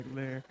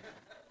there.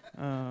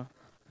 Uh,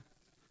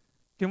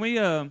 can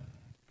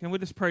we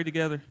just pray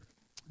together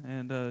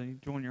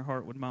and join your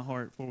heart with my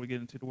heart before we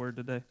get into the Word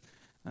today?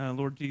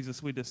 Lord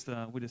Jesus, we just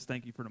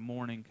thank you for the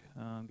morning.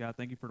 God,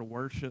 thank you for the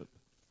worship.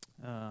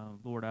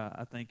 Lord,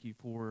 I thank you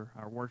for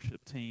our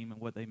worship team and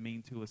what they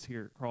mean to us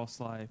here at Cross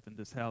Life, and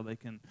just how they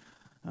can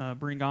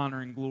bring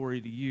honor and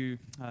glory to you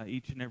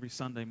each and every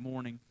Sunday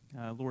morning.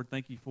 Lord,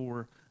 thank you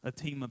for a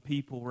team of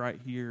people right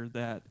here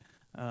that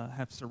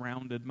have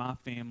surrounded my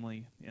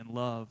family in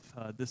love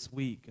this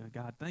week.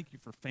 God, thank you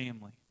for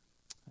family.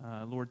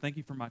 Lord, thank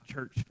you for my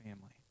church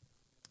family.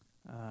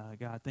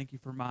 God, thank you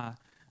for my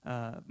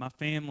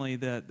family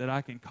that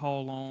I can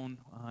call on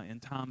in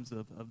times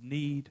of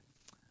need.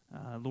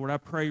 Lord, I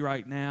pray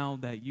right now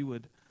that you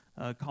would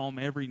calm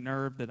every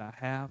nerve that I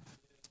have.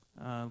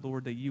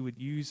 Lord, that you would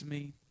use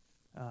me.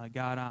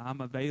 God, I'm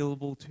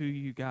available to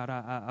you. God,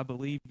 I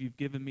believe you've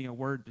given me a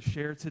word to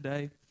share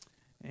today.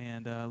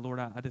 And Lord,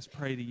 I just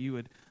pray that you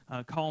would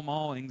calm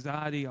all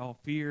anxiety, all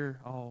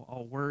fear,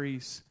 all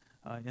worries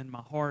in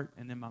my heart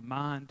and in my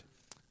mind.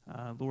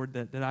 Lord,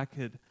 that I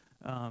could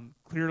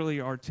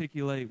clearly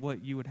articulate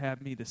what you would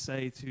have me to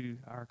say to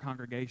our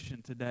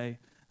congregation today.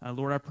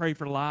 Lord, I pray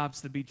for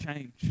lives to be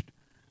changed.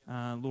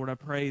 Lord, I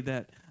pray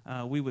that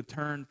we would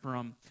turn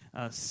from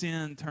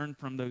sin, turn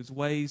from those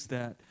ways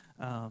that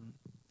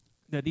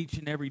each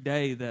and every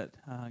day that,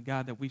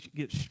 God, that we should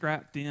get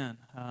strapped in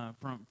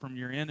from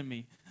your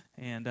enemy.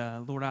 And,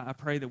 Lord, I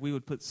pray that we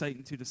would put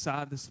Satan to the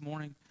side this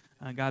morning.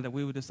 God, that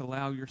we would just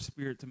allow your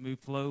spirit to move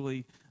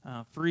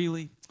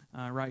freely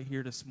right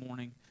here this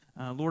morning.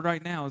 Lord,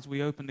 right now, as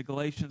we open to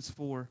Galatians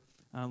 4,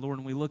 Lord,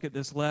 and we look at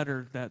this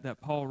letter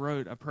that Paul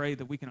wrote, I pray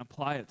that we can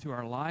apply it to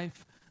our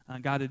life.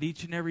 God, that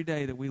each and every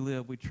day that we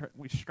live, we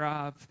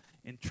strive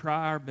and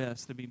try our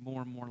best to be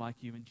more and more like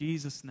you. In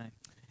Jesus' name,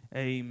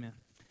 amen.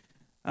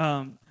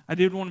 I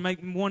did want to make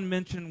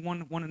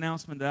one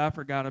announcement that I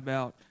forgot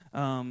about.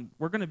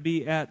 We're going to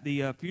be at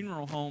the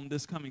funeral home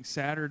this coming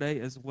Saturday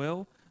as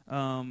well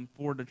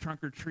for the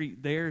trunk or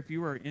treat there. If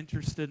you are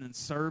interested in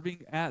serving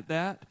at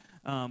that,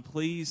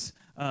 please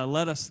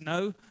let us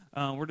know.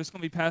 We're just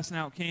going to be passing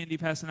out candy,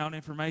 passing out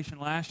information.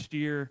 Last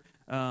year,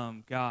 I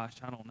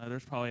don't know,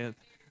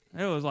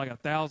 there was like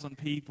 1,000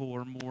 people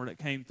or more that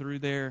came through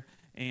there.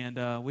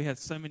 And we had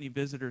so many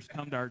visitors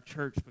come to our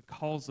church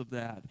because of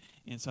that.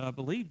 And so I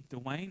believe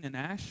Dwayne and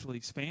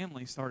Ashley's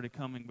family started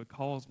coming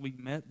because we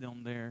met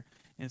them there.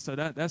 And so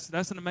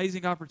that's an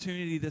amazing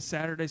opportunity this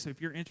Saturday. So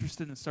if you're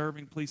interested in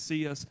serving, please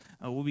see us.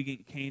 We'll be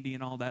getting candy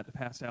and all that to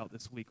pass out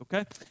this week,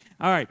 okay?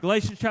 All right,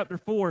 Galatians chapter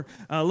 4,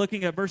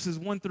 looking at verses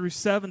 1 through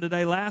 7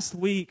 today. Last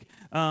week,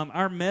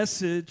 our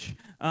message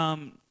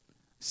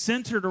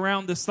centered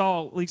around this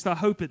thought, at least I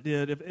hope it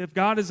did. If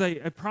God is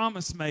a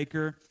promise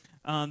maker,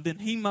 then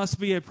he must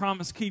be a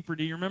promise keeper.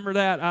 Do you remember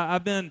that?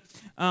 I've been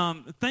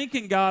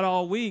thanking God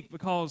all week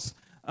because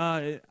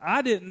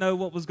I didn't know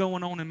what was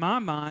going on in my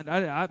mind.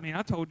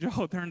 I told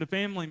y'all during the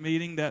family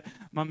meeting that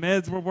my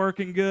meds were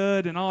working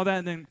good and all that,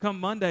 and then come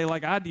Monday,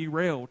 I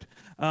derailed.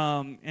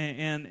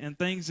 And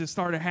things just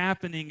started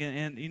happening,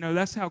 and you know,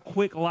 that's how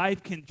quick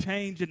life can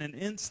change in an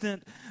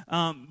instant.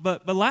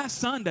 But last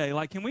Sunday,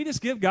 can we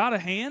just give God a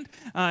hand?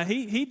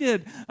 He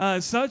did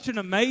such an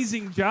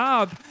amazing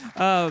job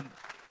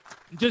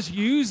just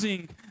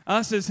using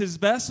us as his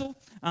vessel,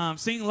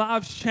 seeing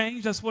lives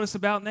change. That's what it's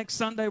about. Next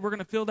Sunday, we're going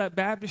to fill that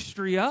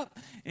baptistry up,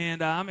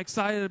 and I'm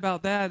excited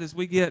about that as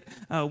we get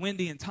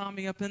Wendy and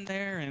Tommy up in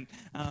there, and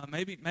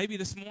maybe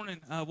this morning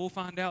we'll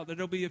find out that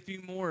there'll be a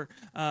few more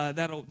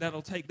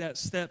that'll take that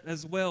step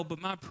as well. But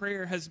my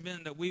prayer has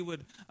been that we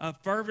would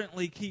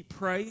fervently keep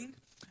praying.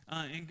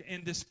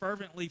 And just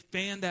fervently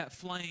fan that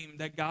flame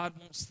that God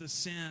wants to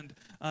send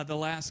the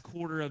last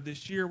quarter of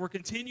this year. We're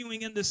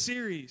continuing in this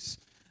series.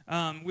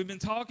 We've been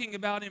talking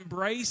about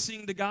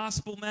embracing the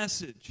gospel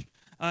message.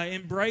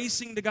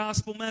 Embracing the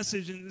gospel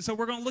message. And so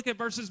we're going to look at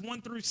verses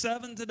 1 through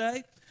 7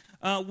 today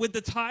with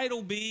the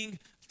title being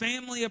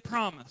Family of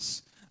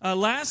Promise.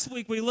 Last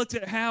week we looked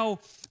at how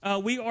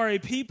we are a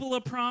people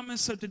of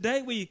promise. So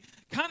today we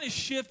kind of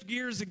shift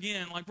gears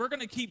again. We're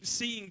going to keep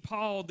seeing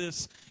Paul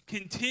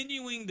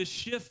continuing to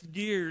shift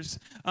gears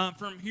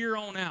from here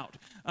on out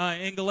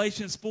in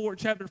Galatians 4,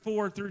 chapter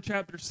 4 through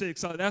chapter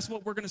 6. That's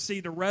what we're going to see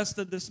the rest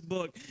of this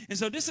book. And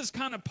so this is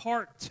kind of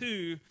part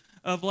 2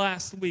 of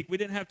last week. We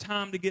didn't have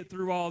time to get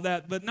through all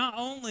that. But not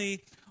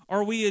only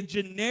are we a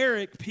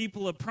generic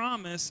people of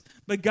promise,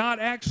 but God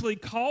actually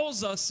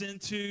calls us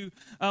into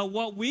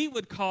what we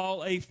would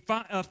call a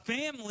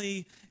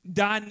family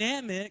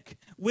dynamic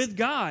with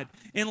God.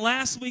 In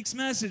last week's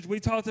message, we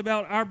talked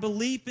about our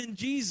belief in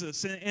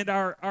Jesus and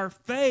our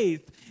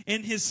faith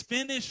in his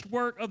finished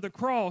work of the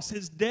cross,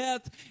 his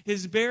death,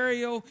 his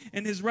burial,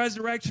 and his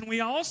resurrection.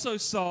 We also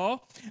saw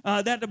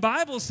that the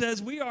Bible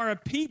says we are a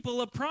people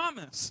of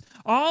promise.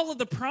 All of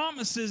the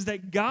promises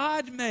that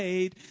God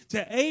made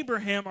to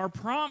Abraham are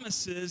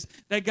promises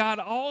that God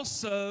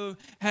also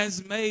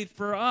has made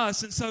for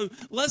us. And so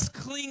let's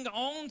cling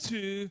on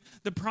to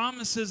the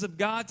promises of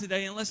God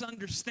today, and let's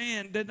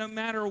understand that no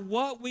matter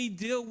what we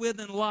deal with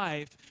in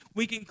life,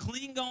 we can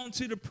cling on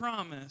to the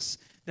promise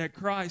that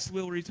Christ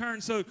will return.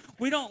 So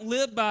we don't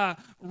live by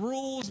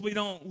rules, we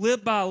don't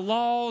live by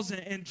laws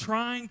and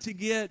trying to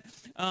get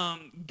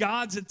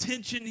God's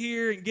attention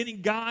here and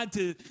getting God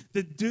to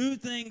do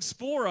things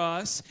for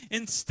us.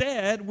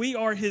 Instead, we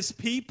are His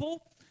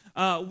people.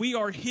 We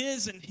are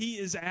His and He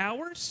is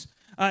ours.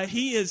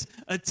 He is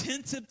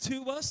attentive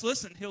to us.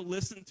 Listen, He'll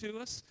listen to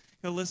us.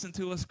 He'll listen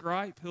to us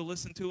gripe. He'll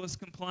listen to us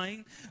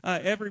complain.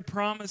 Every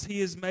promise He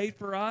has made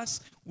for us,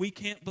 we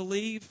can't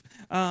believe.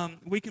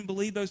 We can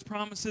believe those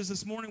promises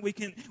this morning. We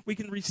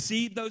can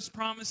receive those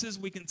promises.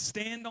 We can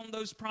stand on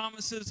those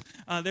promises.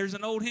 There's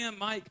an old hymn,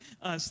 Mike,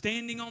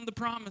 standing on the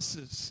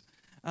promises.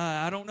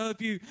 I don't know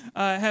if you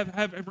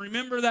have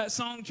remember that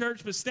song,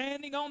 church, but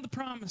standing on the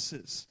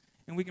promises.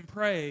 And we can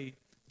pray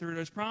through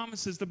those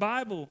promises. The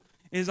Bible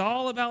is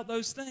all about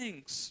those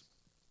things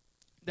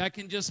that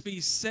can just be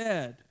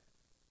said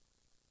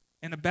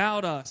and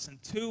about us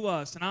and to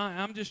us. And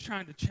I'm just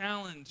trying to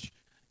challenge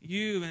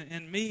you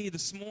and me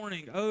this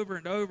morning over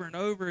and over and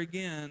over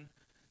again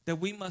that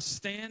we must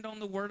stand on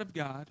the Word of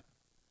God.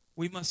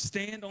 We must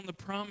stand on the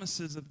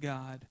promises of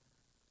God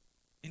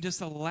and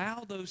just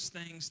allow those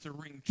things to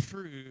ring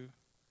true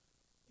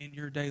in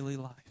your daily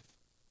life.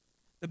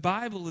 The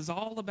Bible is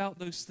all about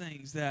those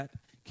things that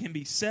can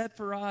be said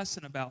for us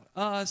and about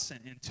us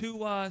and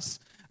to us.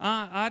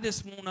 I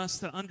just want us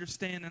to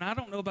understand, and I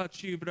don't know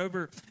about you, but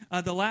over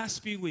the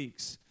last few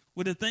weeks,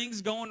 with the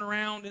things going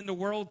around in the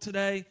world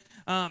today,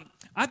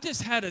 I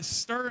just had a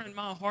stir in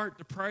my heart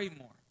to pray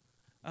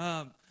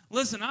more.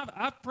 Listen,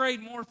 I've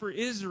prayed more for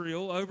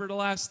Israel over the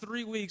last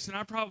 3 weeks than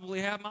I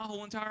probably have my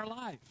whole entire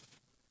life.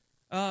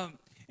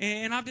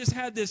 And I've just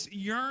had this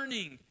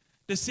yearning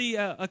to see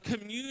a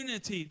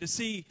community, to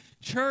see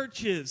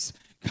churches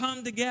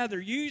come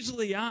together.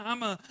 Usually,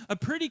 I'm a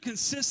pretty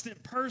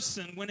consistent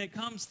person when it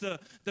comes to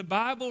the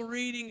Bible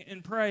reading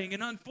and praying.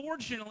 And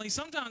unfortunately,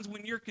 sometimes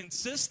when you're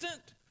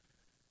consistent,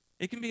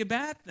 it can be a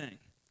bad thing.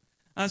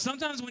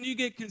 Sometimes when you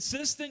get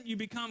consistent, you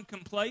become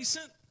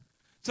complacent.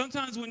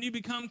 Sometimes when you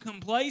become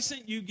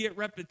complacent, you get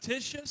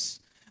repetitious.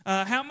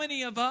 How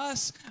many of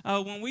us,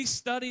 when we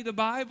study the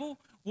Bible,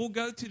 we'll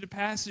go to the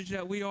passage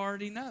that we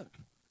already know?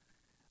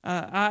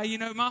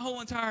 My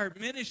whole entire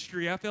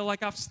ministry, I feel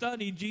like I've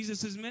studied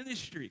Jesus'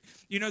 ministry.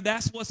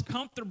 That's what's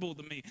comfortable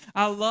to me.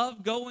 I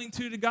love going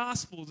to the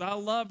Gospels. I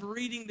love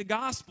reading the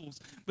Gospels.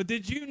 But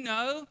did you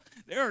know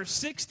there are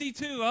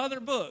 62 other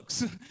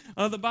books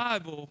of the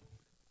Bible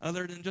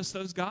other than just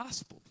those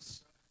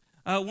Gospels?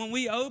 When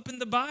we open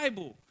the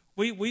Bible,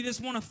 we just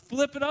want to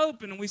flip it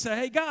open and we say,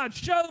 hey, God,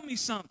 show me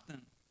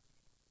something,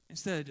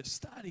 instead of just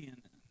studying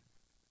it.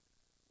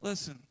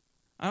 Listen,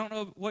 I don't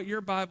know what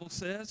your Bible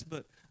says,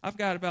 but I've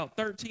got about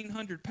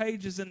 1,300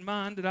 pages in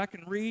mine that I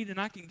can read, and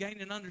I can gain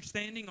an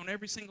understanding on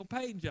every single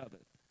page of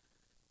it.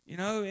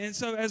 And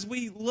so as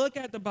we look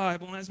at the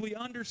Bible and as we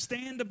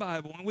understand the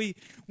Bible and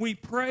we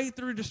pray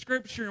through the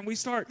Scripture and we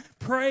start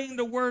praying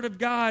the Word of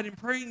God and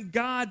praying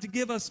God to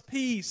give us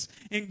peace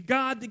and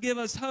God to give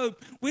us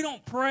hope, we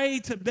don't pray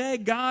to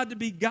beg God to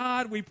be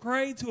God. We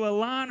pray to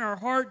align our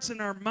hearts and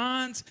our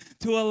minds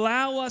to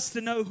allow us to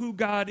know who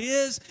God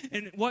is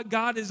and what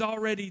God is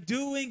already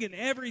doing and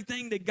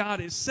everything that God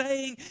is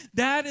saying.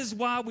 That is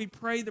why we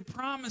pray the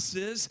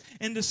promises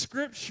and the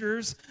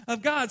Scriptures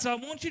of God. So I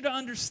want you to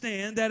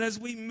understand that as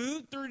we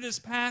move through this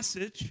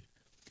passage,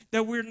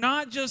 that we're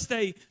not just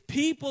a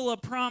people of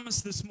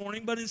promise this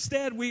morning, but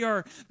instead we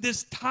are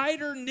this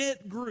tighter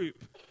knit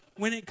group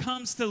when it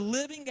comes to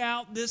living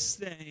out this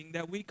thing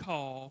that we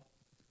call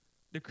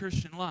the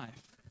Christian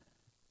life.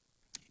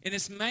 And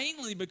it's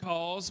mainly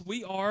because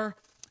we are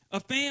a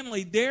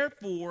family.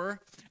 Therefore,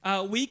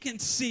 we can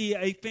see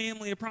a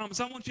family of promise.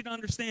 I want you to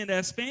understand,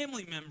 as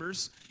family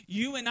members,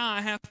 you and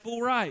I have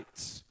full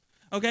rights.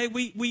 Okay,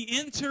 we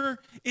enter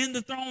in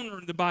the throne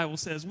room, the Bible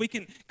says. We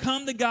can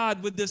come to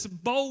God with this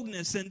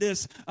boldness and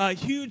this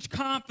huge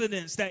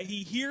confidence that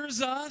He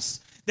hears us,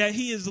 that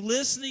He is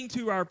listening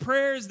to our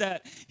prayers,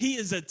 that He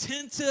is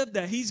attentive,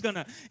 that He's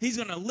gonna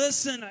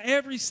listen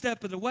every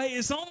step of the way.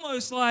 It's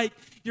almost like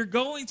you're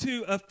going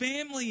to a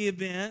family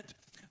event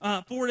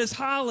for this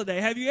holiday.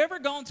 Have you ever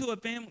gone to a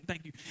family?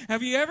 Thank you.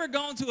 Have you ever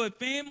gone to a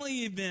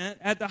family event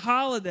at the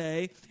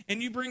holiday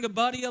and you bring a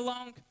buddy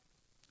along?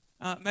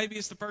 Maybe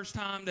it's the first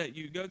time that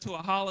you go to a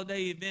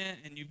holiday event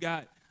and you've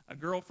got a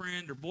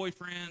girlfriend or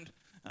boyfriend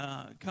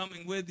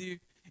coming with you.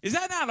 Is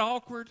that not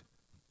awkward?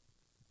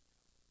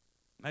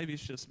 Maybe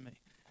it's just me.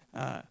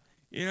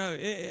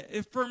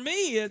 For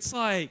me, it's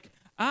like,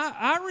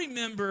 I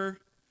remember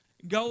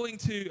going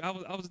to,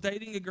 I was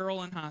dating a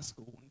girl in high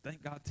school, and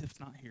thank God Tiff's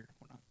not here.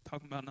 We're not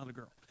talking about another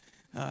girl.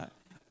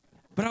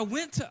 But I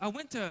went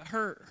to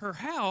her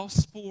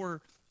house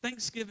for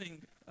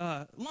Thanksgiving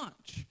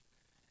lunch.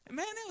 And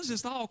man, it was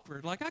just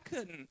awkward. Like I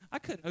couldn't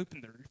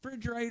open the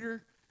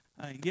refrigerator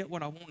and get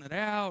what I wanted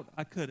out.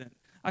 I couldn't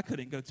I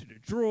couldn't go to the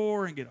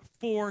drawer and get a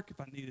fork if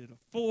I needed a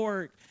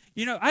fork.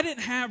 I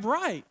didn't have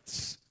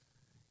rights.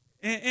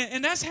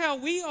 And that's how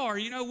we are.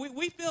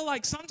 We feel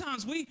like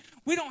sometimes we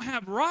don't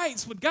have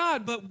rights with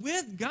God, but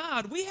with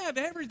God, we have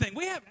everything.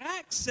 We have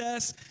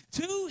access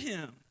to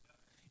Him.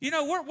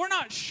 We're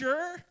not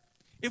sure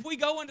if we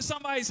go into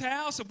somebody's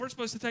house if we're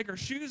supposed to take our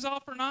shoes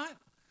off or not.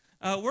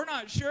 We're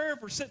not sure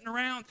if we're sitting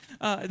around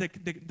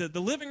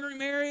the living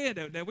room area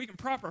that we can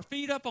prop our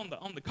feet up on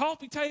the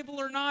coffee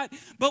table or not.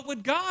 But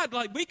with God,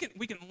 like we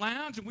can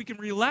lounge and we can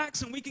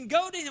relax and we can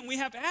go to Him. We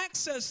have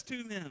access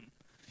to Him.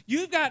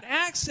 You've got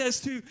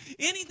access to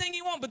anything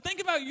you want. But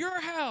think about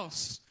your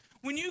house.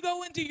 When you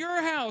go into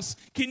your house,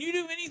 can you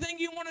do anything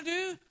you want to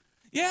do?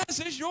 Yes,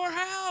 it's your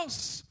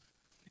house.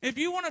 If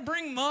you want to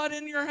bring mud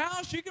into your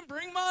house, you can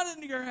bring mud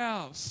into your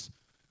house.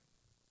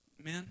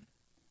 Men,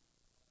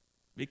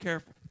 be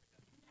careful.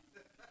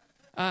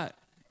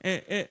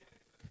 If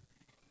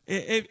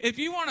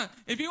you want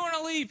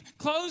to leave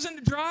clothes in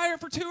the dryer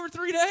for 2 or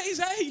 3 days,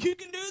 hey, you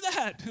can do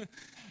that.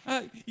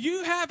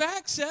 You have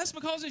access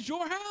because it's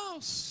your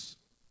house.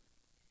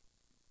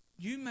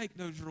 You make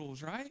those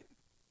rules, right?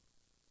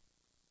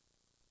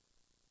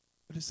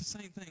 But it's the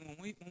same thing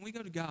when we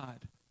go to God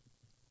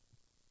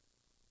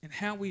and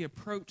how we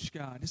approach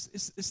God.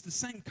 It's the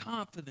same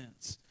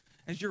confidence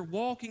as you're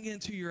walking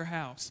into your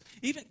house,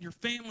 even your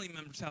family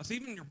member's house,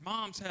 even your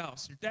mom's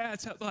house, your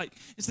dad's house. Like,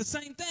 it's the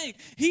same thing.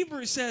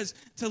 Hebrews says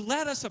to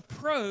let us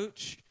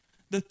approach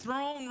the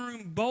throne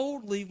room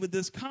boldly with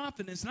this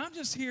confidence. And I'm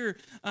just here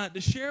to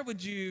share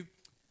with you,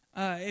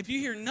 if you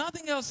hear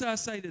nothing else that I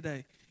say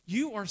today,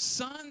 you are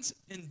sons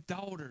and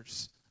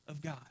daughters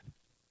of God.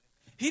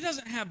 He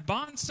doesn't have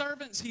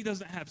bondservants. He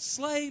doesn't have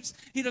slaves.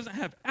 He doesn't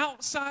have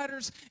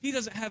outsiders. He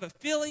doesn't have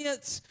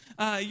affiliates.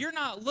 You're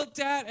not looked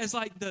at as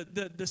like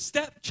the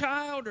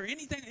stepchild or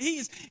anything.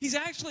 He's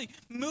actually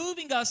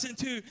moving us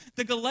into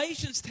the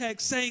Galatians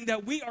text saying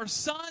that we are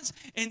sons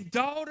and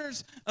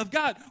daughters of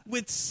God.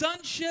 With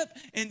sonship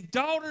and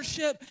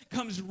daughtership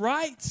comes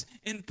rights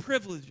and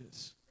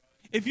privileges.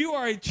 If you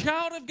are a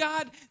child of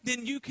God,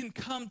 then you can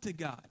come to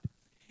God.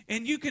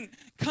 And you can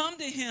come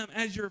to Him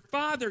as your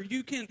Father.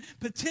 You can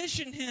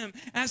petition Him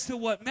as to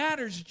what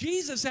matters.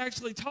 Jesus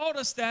actually taught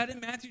us that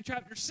in Matthew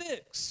chapter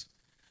 6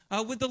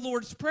 with the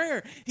Lord's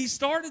Prayer. He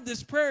started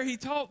this prayer. He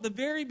taught the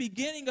very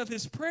beginning of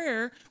His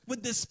prayer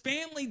with this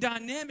family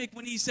dynamic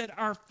when He said,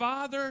 "Our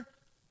Father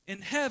in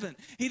heaven."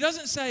 He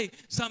doesn't say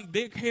some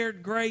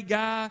big-haired gray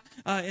guy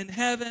in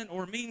heaven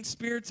or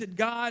mean-spirited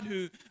God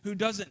who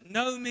doesn't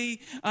know me.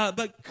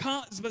 But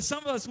some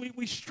of us,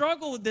 we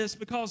struggle with this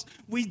because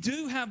we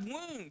do have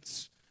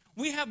wounds.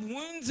 We have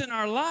wounds in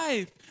our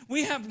life.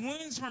 We have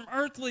wounds from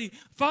earthly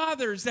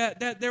fathers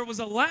that there was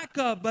a lack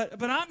of.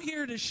 But I'm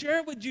here to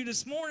share with you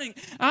this morning.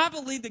 I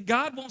believe that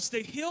God wants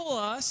to heal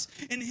us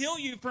and heal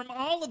you from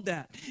all of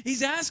that.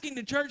 He's asking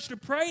the church to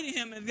pray to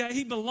Him and that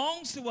He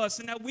belongs to us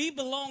and that we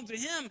belong to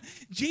Him.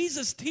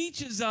 Jesus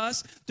teaches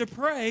us to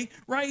pray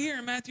right here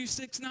in Matthew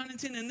 6, 9, and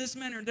 10. In this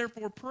manner,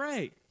 therefore,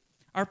 pray.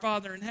 Our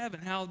Father in heaven,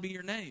 hallowed be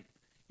your name.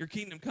 Your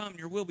kingdom come,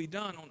 your will be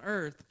done on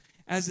earth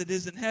as it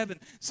is in heaven.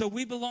 So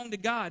we belong to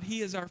God.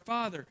 He is our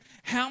Father.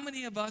 How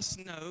many of us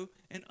know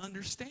and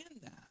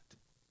understand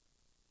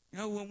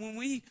that? When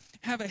we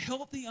have a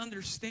healthy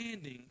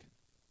understanding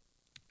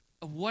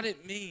of what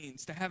it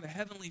means to have a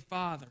heavenly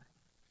Father,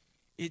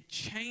 it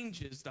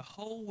changes the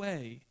whole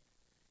way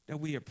that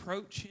we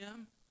approach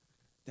Him,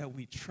 that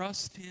we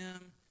trust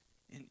Him,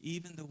 and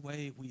even the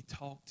way we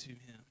talk to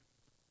Him.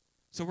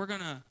 So we're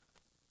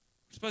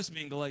supposed to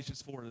be in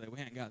Galatians 4 today. We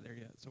haven't got there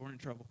yet, so we're in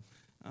trouble.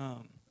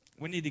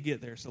 We need to get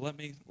there, so let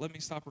me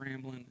stop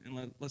rambling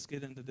and let's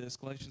get into this.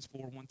 Galatians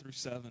 4, 1 through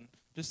 7.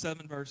 Just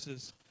 7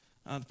 verses.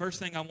 The first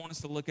thing I want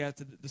us to look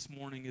at this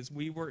morning is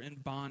we were in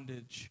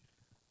bondage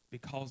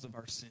because of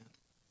our sin.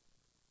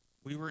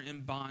 We were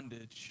in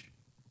bondage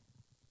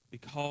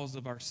because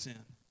of our sin.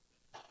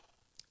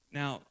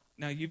 Now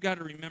you've got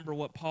to remember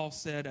what Paul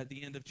said at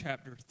the end of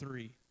chapter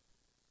 3.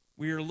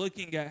 We are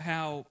looking at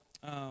how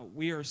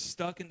we are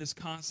stuck in this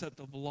concept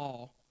of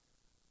law,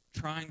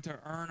 trying to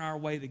earn our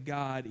way to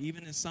God,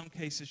 even in some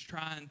cases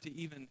trying to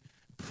even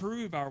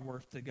prove our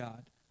worth to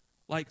God.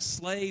 Like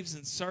slaves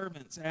and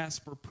servants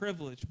ask for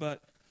privilege,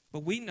 but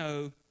we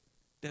know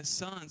that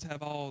sons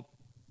have all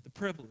the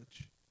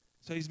privilege.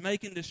 So he's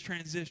making this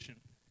transition.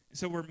 And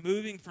so we're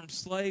moving from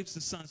slaves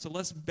to sons. So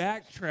let's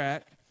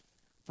backtrack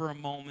for a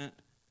moment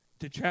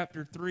to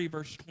chapter 3,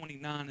 verse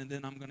 29, and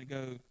then I'm going to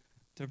go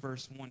to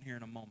verse 1 here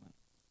in a moment.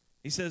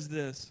 He says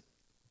this,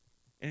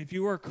 "And if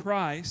you are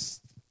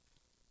Christ,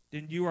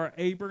 then you are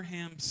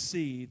Abraham's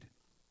seed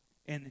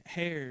and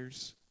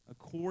heirs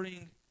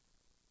according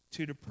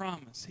to the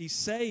promise." He's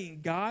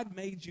saying God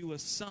made you a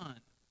son.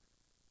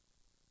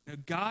 Now,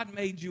 God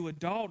made you a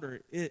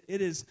daughter. It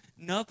is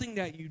nothing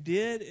that you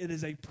did. It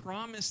is a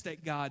promise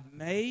that God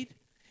made.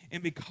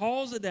 And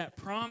because of that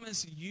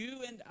promise,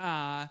 you and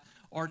I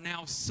are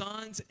now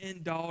sons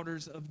and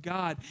daughters of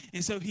God.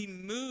 And so he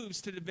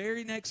moves to the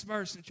very next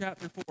verse in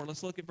chapter 4.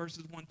 Let's look at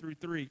verses 1 through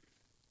 3.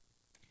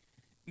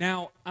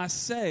 "Now I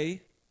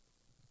say,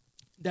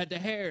 that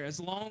the heir, as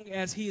long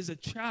as he is a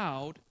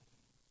child,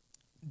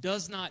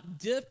 does not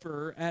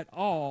differ at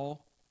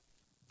all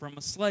from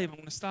a slave. I'm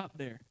going to stop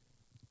there.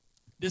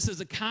 This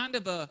is a kind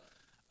of a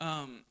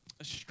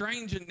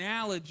strange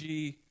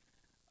analogy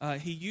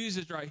he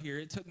uses right here.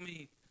 It took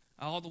me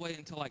all the way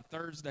until like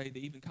Thursday to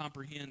even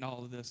comprehend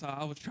all of this.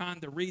 I was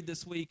trying to read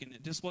this week, and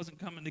it just wasn't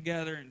coming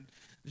together, and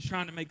just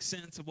trying to make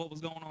sense of what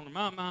was going on in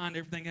my mind,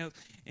 everything else.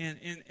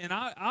 And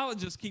I would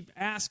just keep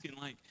asking,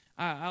 like,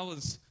 I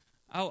was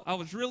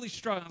really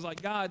struggling. I was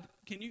like, God,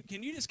 can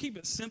you just keep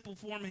it simple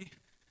for me?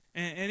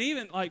 And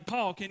even like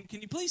Paul, can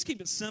you please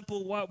keep it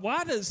simple?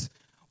 Why does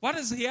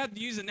he have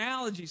to use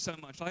analogy so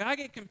much? Like, I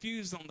get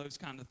confused on those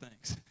kind of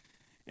things.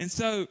 And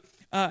so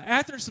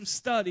after some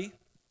study,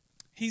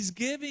 he's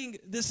giving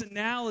this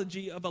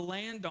analogy of a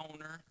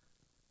landowner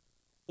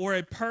or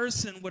a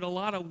person with a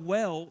lot of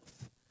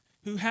wealth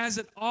who has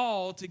it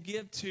all to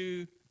give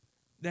to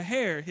the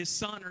heir, his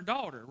son or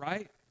daughter,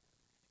 right?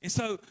 And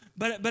so,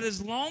 but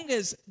as long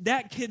as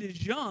that kid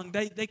is young,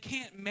 they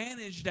can't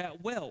manage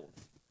that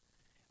wealth.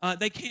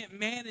 They can't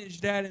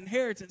manage that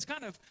inheritance.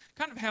 Kind of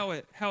how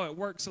it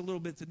works a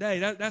little bit today.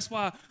 That's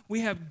why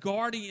we have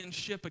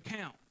guardianship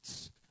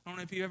accounts. I don't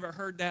know if you ever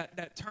heard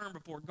that term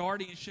before,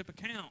 guardianship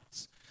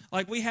accounts.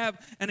 Like, we have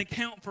an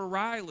account for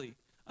Riley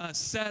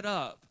set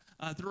up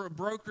through a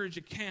brokerage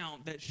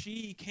account that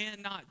she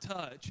cannot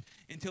touch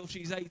until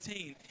she's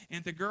 18. And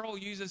if the girl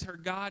uses her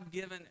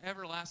God-given,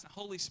 everlasting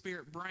Holy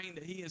Spirit brain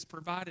that he has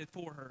provided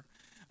for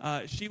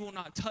her, she will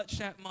not touch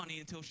that money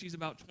until she's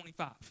about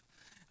 25.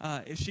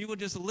 If she will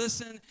just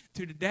listen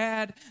to the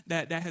dad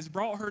that has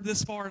brought her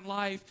this far in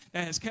life,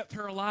 that has kept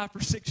her alive for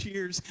 6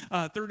 years,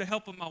 through the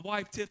help of my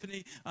wife,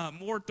 Tiffany,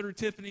 more through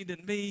Tiffany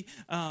than me,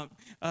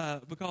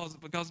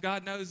 because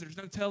God knows there's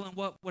no telling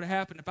what would have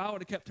happened if I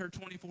would have kept her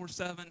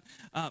 24/7.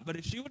 But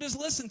if she would just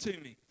listen to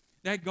me,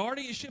 that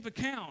guardianship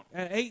account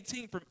at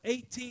 18, from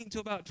 18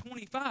 to about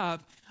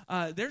 25,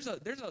 there's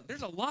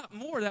a lot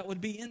more that would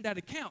be in that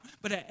account.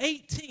 But at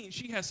 18,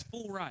 she has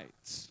full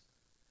rights.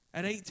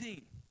 At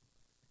 18.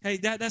 Hey,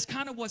 that's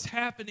kind of what's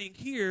happening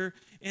here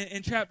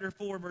in chapter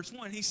 4, verse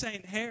 1. He's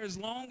saying, heir, as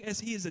long as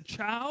he is a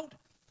child,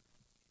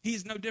 he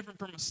is no different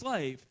from a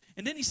slave.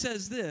 And then he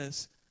says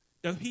this,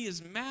 though he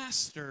is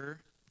master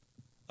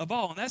of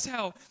all. And that's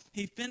how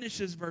he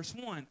finishes verse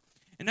 1.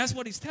 And that's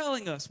what he's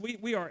telling us.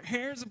 We are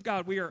heirs of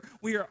God. We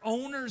are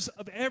owners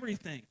of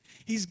everything.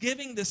 He's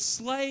giving the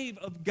slave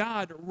of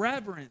God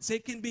reverence.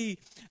 It can be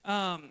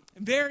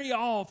very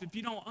off if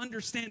you don't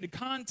understand the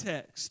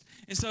context.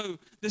 And so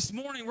this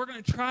morning we're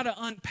going to try to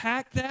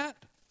unpack that.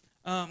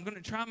 I'm going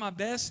to try my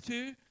best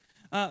to.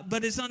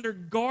 But it's under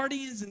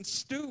guardians and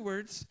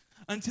stewards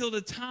until the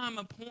time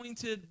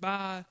appointed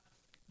by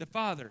the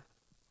Father.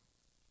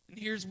 And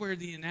here's where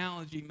the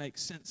analogy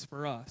makes sense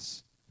for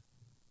us.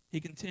 He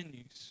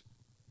continues.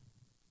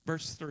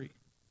 Verse 3.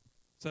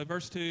 So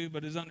verse 2,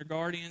 but is under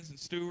guardians and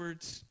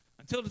stewards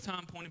until the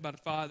time appointed by the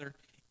Father.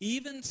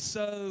 Even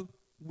so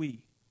we,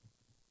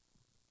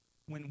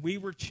 when we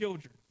were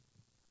children.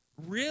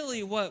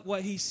 Really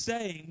what he's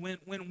saying,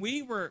 when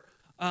we were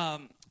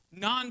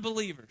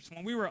non-believers,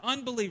 when we were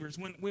unbelievers,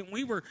 when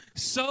we were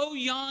so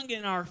young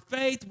in our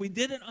faith, we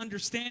didn't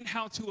understand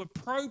how to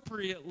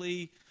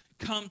appropriately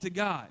come to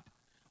God.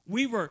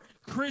 We were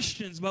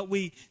Christians, but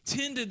we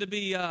tended to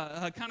be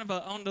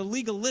on the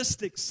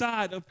legalistic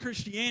side of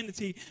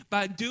Christianity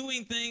by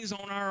doing things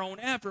on our own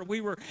effort.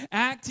 We were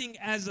acting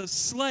as a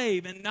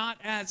slave and not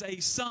as a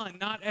son,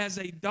 not as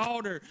a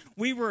daughter.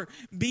 We were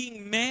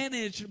being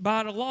managed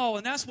by the law,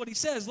 and that's what he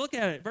says. Look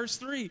at it, verse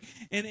 3,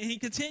 and he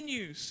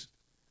continues.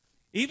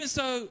 Even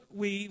so,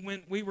 we,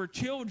 when we were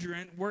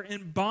children, were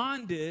in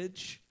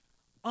bondage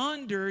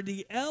under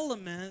the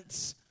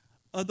elements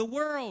of the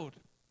world.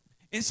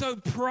 And so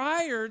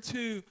prior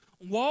to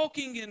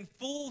walking in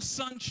full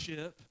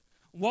sonship,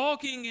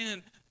 walking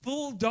in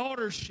full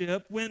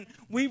daughtership, when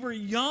we were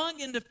young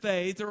in the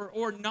faith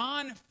or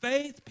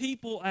non-faith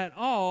people at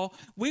all,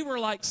 we were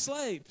like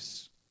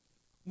slaves.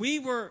 We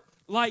were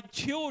like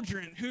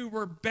children who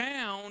were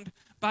bound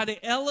by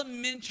the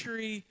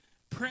elementary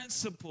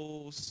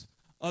principles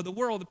of the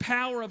world. The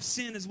power of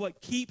sin is what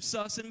keeps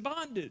us in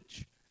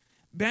bondage.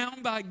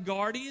 Bound by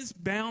guardians,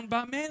 bound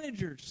by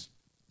managers.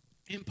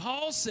 And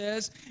Paul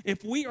says,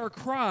 if we are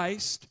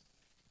Christ,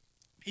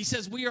 he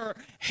says we are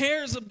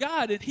heirs of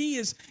God, and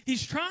he's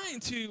trying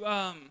to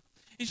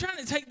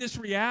take this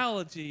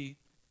reality,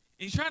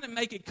 and he's trying to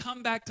make it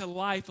come back to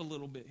life a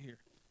little bit here.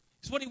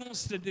 It's what he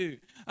wants to do.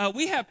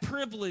 We have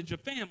privilege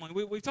of family.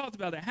 We've talked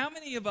about that. How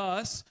many of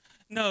us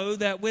know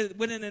that with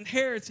an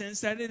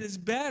inheritance, that it is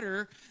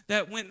better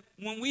that when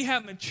we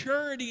have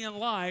maturity in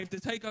life to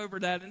take over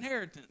that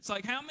inheritance?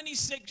 Like, how many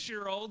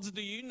 6-year-olds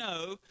do you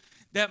know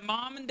that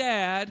mom and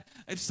dad,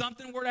 if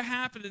something were to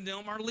happen to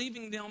them, are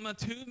leaving them a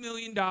 $2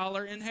 million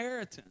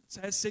inheritance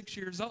at 6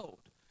 years old?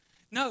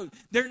 No,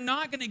 they're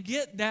not going to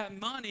get that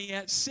money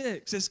at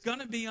 6. It's going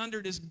to be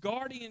under this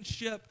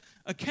guardianship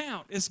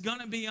account. It's going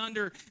to be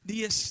under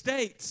the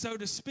estate, so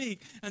to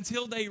speak,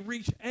 until they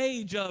reach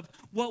age of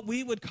what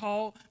we would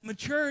call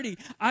maturity.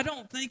 I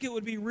don't think it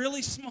would be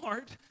really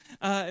smart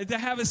to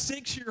have a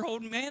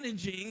 6-year-old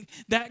managing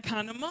that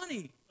kind of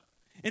money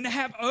and to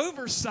have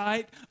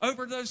oversight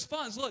over those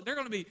funds. Look, they're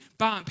going to be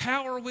buying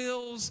Power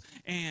Wheels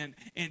and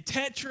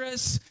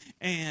Tetris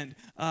and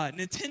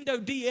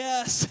Nintendo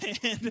DS,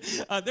 and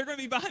they're going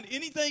to be buying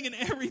anything and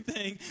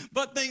everything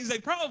but things they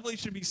probably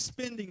should be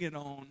spending it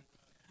on.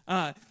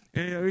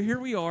 Here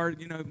we are,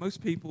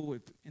 most people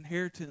with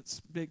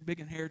inheritance, big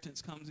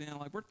inheritance comes in,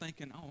 like we're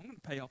thinking, I'm going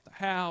to pay off the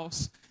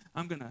house,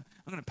 I'm going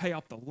to pay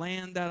off the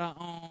land that I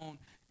own,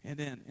 and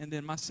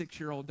then my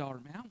 6-year-old daughter,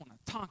 man, I want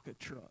a Tonka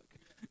truck.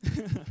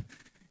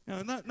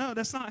 No,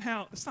 that's not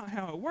how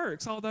it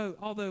works.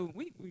 Although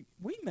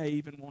we may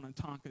even want a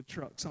Tonka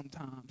truck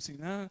sometimes,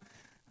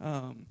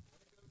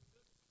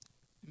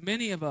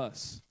 Many of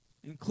us,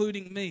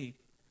 including me,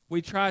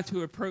 we try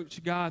to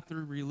approach God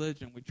through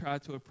religion. We try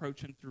to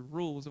approach Him through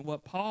rules, and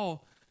what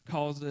Paul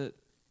calls it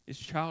is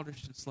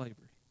childish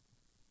slavery.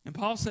 And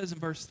Paul says in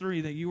verse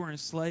 3 that you are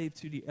enslaved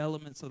to the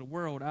elements of the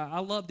world. I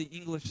love the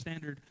English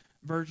Standard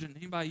Version.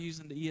 Anybody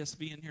using the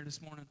ESV in here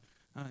this morning?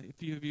 A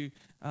few of you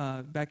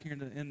back here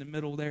in the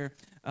middle there.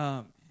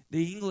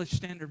 The English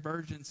Standard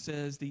Version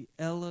says the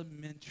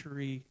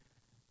elementary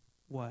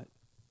what?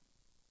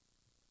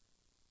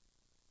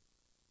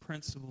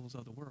 Principles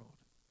of the world.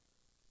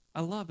 I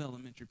love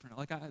elementary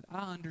principles. Like,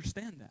 I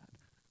understand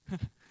that.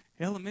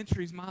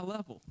 Elementary is my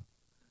level.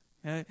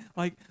 Okay?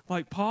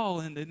 Like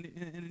Paul in the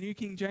New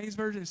King James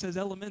Version, it says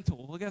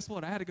elemental. Well, guess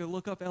what? I had to go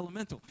look up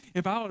elemental.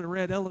 If I would have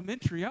read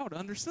elementary, I would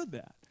have understood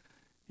that.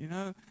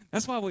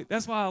 That's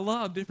why I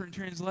love different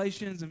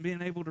translations and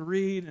being able to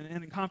read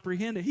and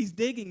comprehend it. He's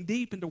digging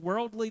deep into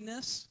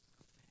worldliness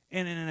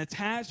and in an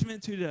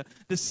attachment to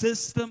the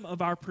system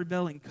of our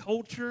prevailing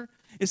culture.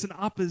 It's an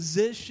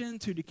opposition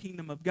to the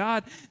kingdom of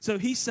God. So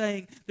he's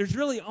saying there's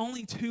really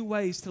only 2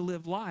 ways to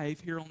live life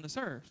here on this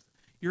earth.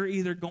 You're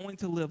either going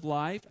to live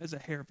life as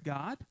a heir of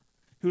God,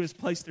 who has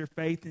placed their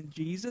faith in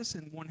Jesus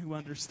and one who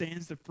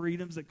understands the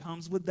freedoms that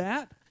comes with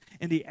that,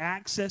 and the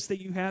access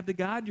that you have to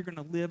God. You're going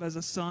to live as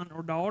a son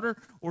or daughter.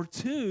 Or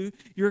 2,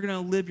 you're going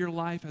to live your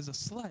life as a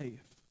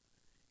slave.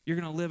 You're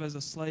going to live as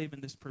a slave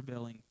in this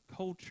prevailing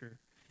culture.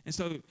 And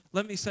so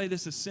let me say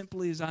this as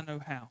simply as I know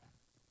how.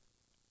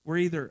 We're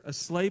either a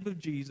slave of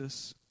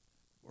Jesus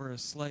or a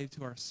slave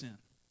to our sin.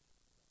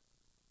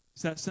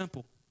 It's that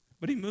simple.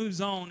 But he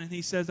moves on and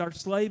he says our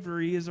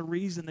slavery is a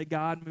reason that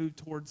God moved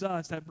towards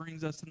us. That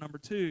brings us to number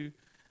 2.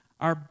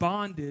 Our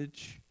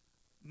bondage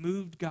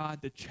moved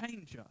God to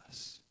change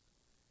us.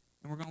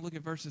 And we're going to look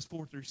at verses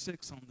 4 through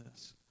 6 on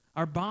this.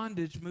 Our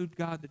bondage moved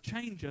God to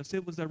change us.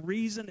 It was a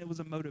reason. It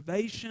was a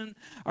motivation.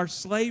 Our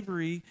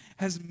slavery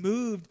has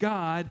moved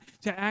God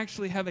to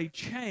actually have a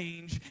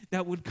change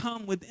that would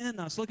come within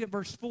us. Look at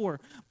verse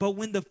 4. But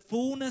when the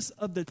fullness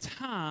of the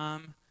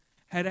time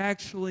had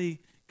actually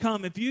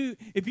come. If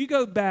you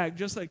go back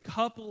just a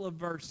couple of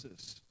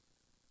verses,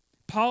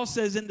 Paul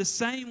says in the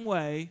same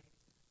way,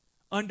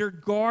 under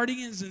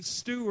guardians and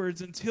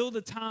stewards until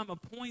the time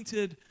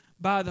appointed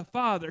by the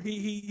Father.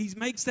 He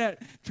makes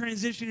that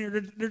transition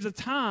here. There's a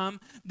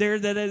time there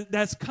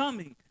that's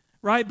coming,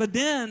 right? But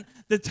then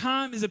the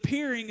time is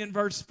appearing in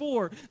verse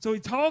 4. So he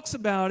talks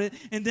about it,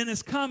 and then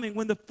it's coming.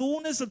 When the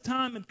fullness of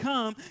time had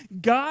come,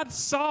 God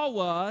saw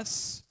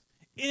us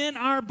in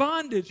our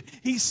bondage.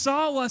 He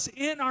saw us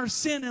in our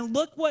sin, and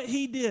look what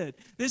He did.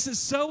 This is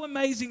so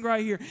amazing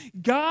right here.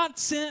 God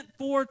sent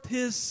forth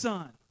His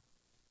Son,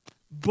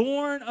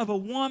 born of a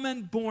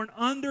woman, born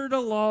under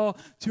the law,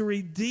 to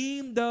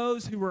redeem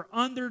those who were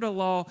under the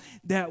law,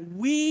 that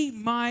we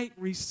might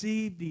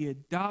receive the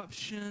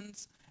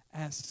adoptions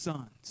as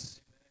sons.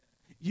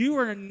 You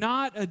are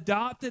not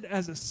adopted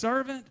as a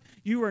servant.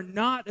 You are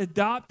not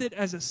adopted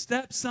as a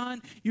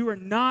stepson. You are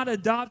not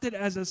adopted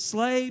as a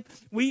slave.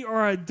 We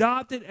are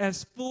adopted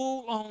as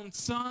full-on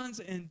sons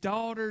and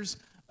daughters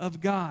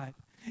of God.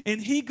 And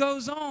he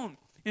goes on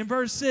in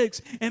verse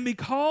 6, and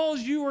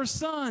because you are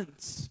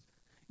sons,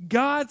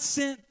 God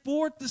sent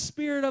forth the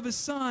Spirit of His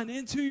Son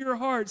into your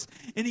hearts,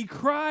 and He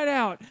cried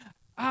out,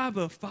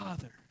 Abba,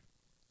 Father.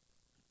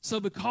 So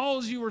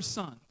because you are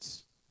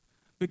sons,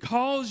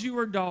 because you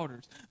are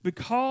daughters,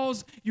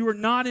 because you are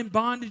not in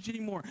bondage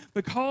anymore,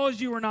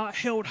 because you are not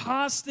held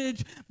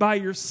hostage by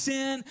your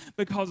sin,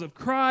 because of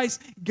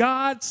Christ,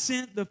 God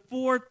sent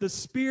forth the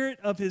Spirit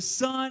of His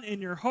Son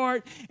in your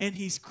heart, and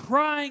He's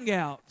crying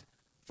out,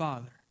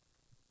 Father.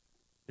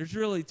 There's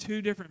really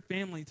 2 different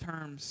family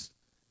terms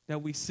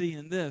that we see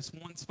in this.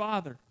 One's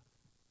father,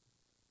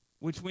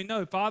 which we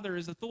know father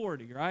is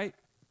authority, right?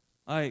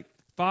 Like,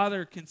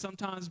 father can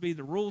sometimes be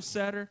the rule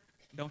setter.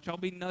 Don't y'all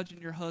be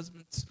nudging your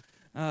husbands.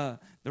 The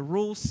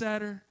rule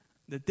setter,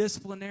 the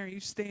disciplinary, you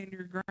stand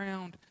your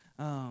ground.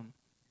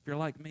 If you're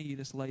like me, you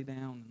just lay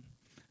down.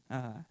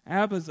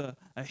 Abba's a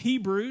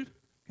Hebrew,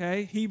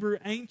 okay? Hebrew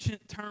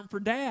ancient term for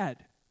dad.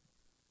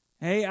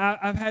 Hey,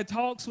 I've had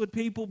talks with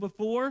people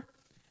before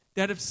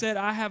that have said,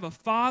 I have a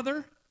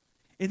father,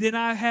 and then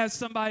I have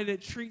somebody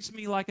that treats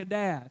me like a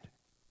dad.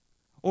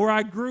 Or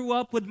I grew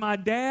up with my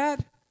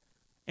dad,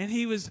 and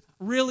he was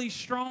really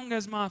strong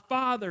as my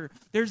father.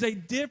 There's a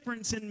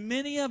difference in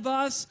many of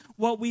us,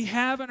 what we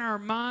have in our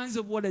minds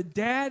of what a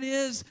dad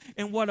is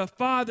and what a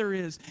father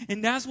is.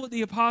 And that's what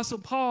the Apostle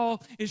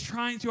Paul is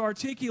trying to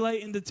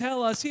articulate and to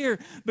tell us here.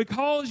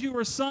 Because you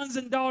are sons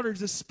and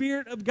daughters, the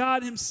Spirit of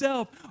God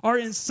himself are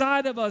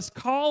inside of us,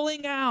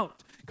 calling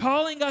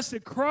us to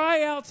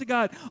cry out to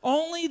God.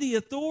 Only the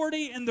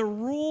authority and the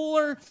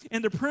ruler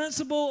and the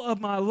principle of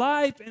my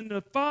life and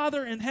the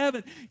Father in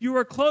heaven. You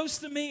are close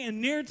to me and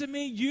near to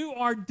me. You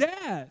are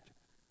dad.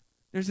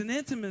 There's an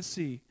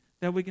intimacy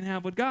that we can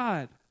have with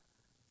God.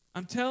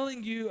 I'm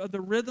telling you of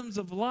the rhythms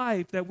of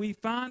life that we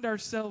find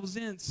ourselves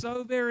in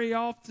so very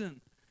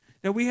often,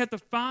 that we have to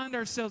find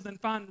ourselves and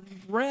find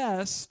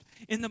rest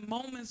in the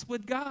moments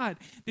with God.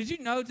 Did you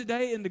know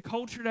today in the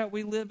culture that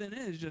we live in, it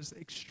is just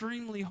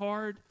extremely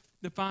hard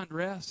to find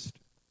rest?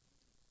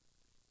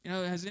 You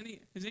know, has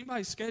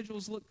anybody's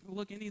schedules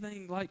look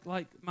anything like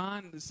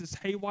mine? It's just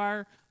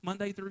haywire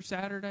Monday through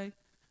Saturday,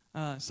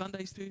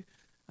 Sundays too,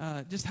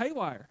 just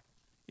haywire.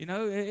 You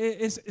know,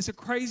 it's a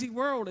crazy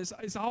world.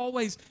 It's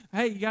always,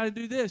 hey, you got to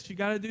do this, you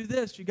got to do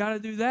this, you got to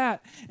do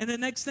that. And the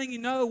next thing you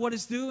know, what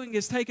it's doing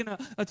is taking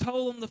a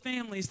toll on the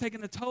family. It's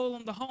taking a toll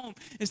on the home.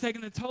 It's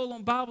taking a toll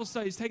on Bible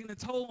studies. It's taking a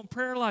toll on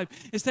prayer life.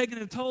 It's taking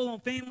a toll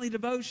on family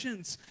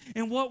devotions.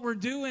 And what we're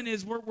doing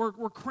is we're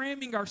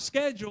cramming our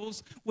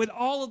schedules with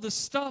all of the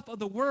stuff of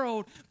the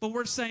world, but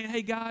we're saying,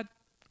 hey, God,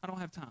 I don't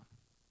have time.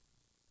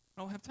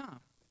 I don't have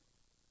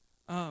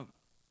time.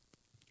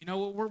 You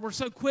know, we're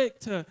so quick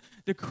to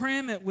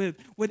cram it with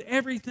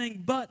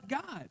everything but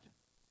God.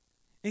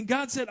 And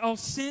God said, I'll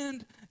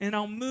send and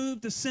I'll move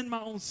to send my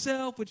own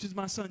self, which is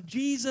my son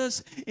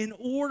Jesus, in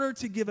order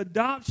to give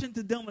adoption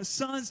to them as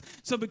sons.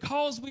 So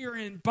because we are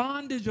in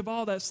bondage of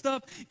all that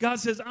stuff, God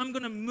says, I'm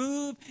going to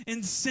move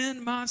and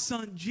send my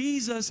son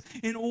Jesus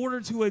in order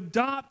to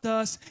adopt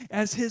us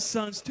as his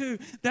sons too.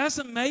 That's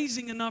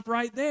amazing enough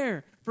right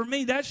there. For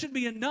me, that should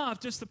be enough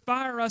just to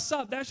fire us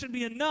up. That should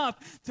be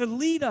enough to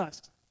lead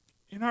us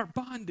in our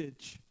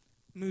bondage.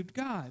 Moved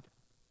God.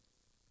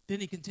 Then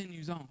he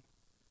continues on.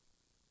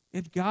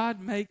 If God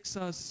makes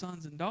us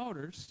sons and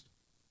daughters,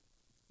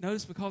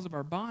 notice because of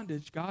our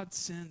bondage, God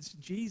sends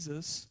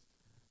Jesus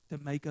to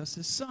make us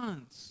his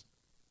sons.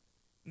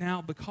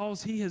 Now,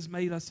 because he has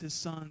made us his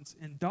sons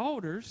and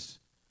daughters,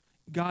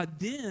 God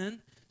then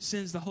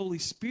sends the Holy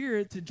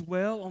Spirit to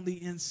dwell on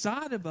the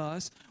inside of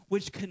us,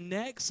 which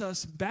connects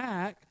us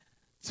back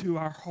to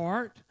our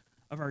heart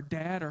of our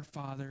dad, our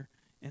Father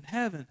in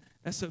heaven.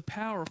 That's so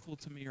powerful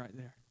to me right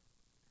there.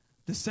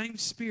 The same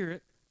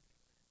Spirit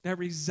that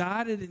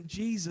resided in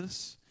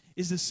Jesus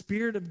is the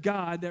Spirit of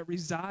God that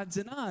resides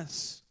in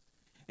us.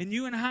 And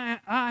you and I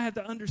have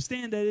to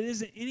understand that it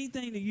isn't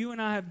anything that you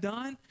and I have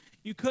done.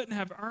 You couldn't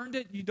have earned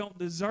it. You don't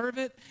deserve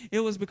it. It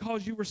was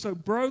because you were so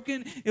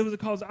broken. It was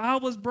because I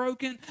was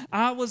broken.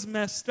 I was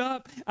messed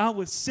up. I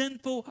was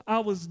sinful. I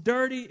was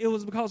dirty. It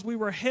was because we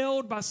were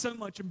held by so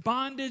much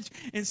bondage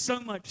and so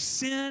much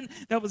sin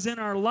that was in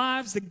our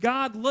lives that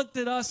God looked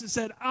at us and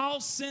said, I'll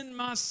send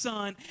my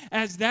son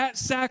as that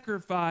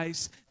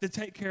sacrifice to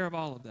take care of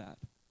all of that.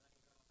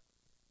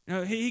 You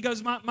know, he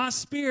goes, my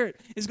Spirit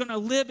is going to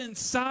live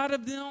inside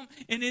of them,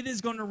 and it is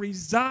going to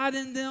reside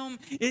in them.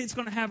 It's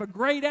going to have a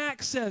great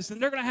access,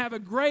 and they're going to have a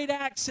great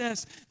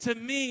access to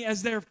me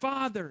as their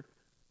Father.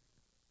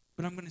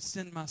 But I'm going to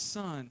send my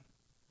Son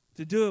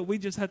to do it. We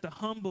just have to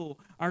humble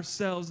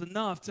ourselves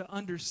enough to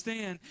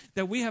understand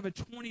that we have a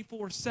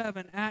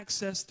 24/7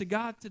 access to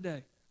God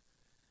today.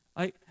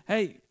 Like,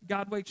 hey,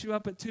 God wakes you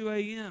up at 2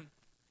 a.m.,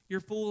 you're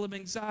full of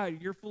anxiety.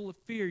 You're full of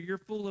fear. You're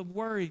full of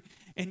worry.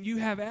 And you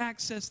have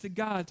access to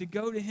God to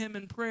go to him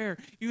in prayer.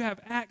 You have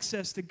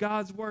access to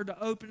God's word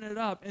to open it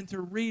up and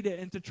to read it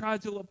and to try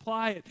to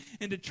apply it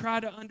and to try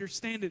to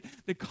understand it,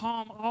 to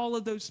calm all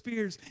of those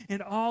fears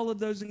and all of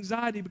those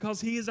anxiety, because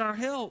he is our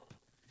help.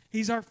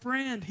 He's our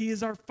friend. He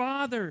is our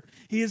Father.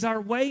 He is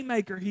our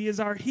waymaker. He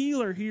is our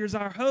healer. He is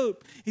our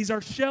hope. He's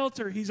our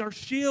shelter. He's our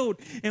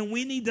shield. And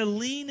we need to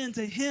lean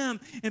into him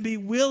and be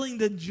willing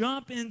to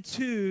jump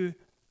into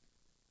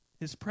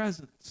his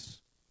presence.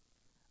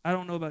 I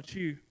don't know about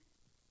you,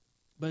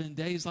 but in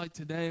days like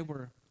today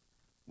where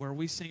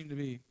we seem to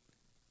be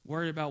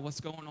worried about what's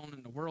going on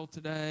in the world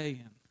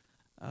today,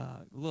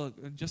 and look,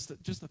 just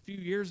a few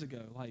years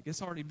ago, like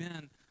it's already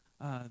been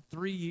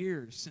 3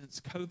 years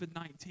since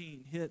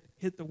COVID-19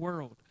 hit the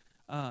world.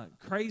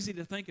 Crazy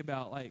to think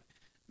about. Like,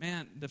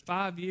 man, the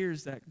 5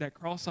 years that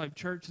Cross Life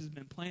Church has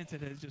been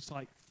planted has just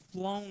like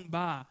flown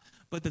by.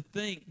 But to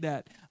think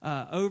that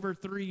over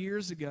 3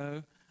 years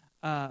ago,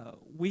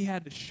 we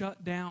had to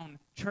shut down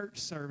church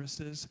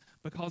services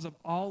because of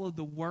all of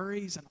the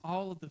worries and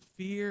all of the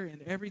fear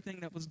and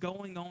everything that was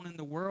going on in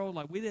the world.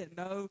 Like, we didn't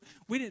know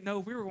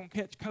if we were going to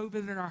catch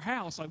COVID in our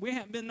house. Like, we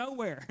hadn't been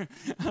nowhere.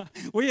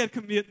 We had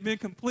been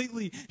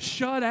completely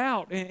shut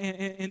out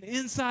and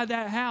inside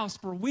that house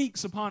for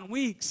weeks upon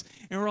weeks.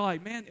 And we're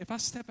like, man, if I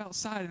step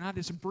outside and I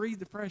just breathe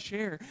the fresh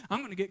air, I'm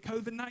going to get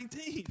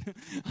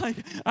COVID-19. Like,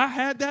 I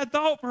had that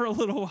thought for a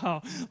little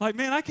while. Like,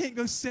 man, I can't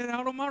go sit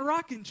out on my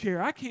rocking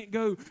chair. I can't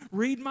go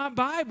read my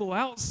Bible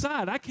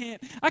outside. I can't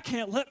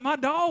let my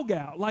dog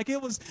out. Like,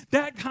 it was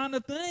that kind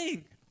of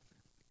thing.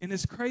 And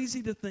it's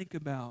crazy to think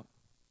about,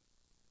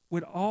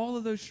 with all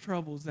of those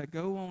troubles that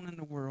go on in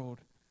the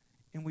world,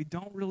 and we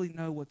don't really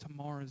know what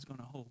tomorrow is going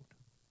to hold.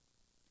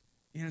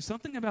 You know,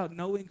 something about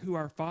knowing who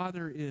our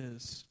Father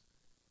is,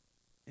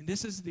 and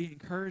this is the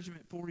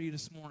encouragement for you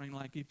this morning.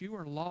 Like, if you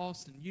are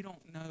lost and you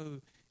don't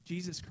know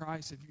Jesus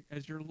Christ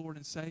as your Lord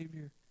and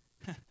Savior,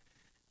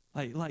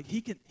 like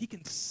he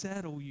can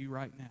settle you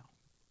right now.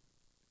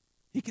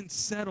 He can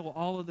settle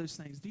all of those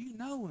things. Do you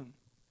know Him?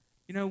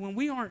 You know, when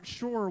we aren't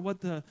sure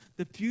what the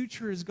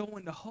future is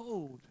going to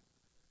hold,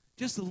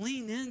 just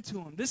lean into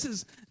Him. This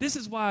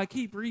is why I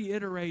keep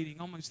reiterating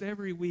almost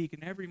every week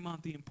and every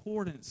month the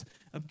importance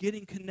of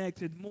getting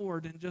connected more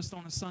than just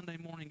on a Sunday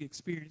morning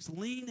experience.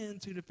 Lean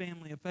into the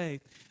family of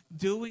faith,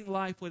 doing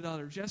life with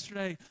others.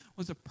 Yesterday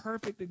was a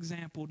perfect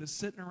example to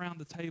sitting around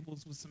the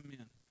tables with some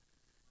men.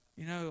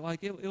 You know,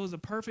 like it was a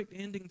perfect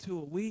ending to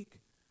a week.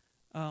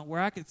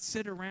 Where I could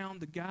sit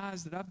around the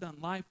guys that I've done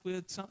life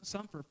with,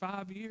 some for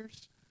 5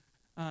 years,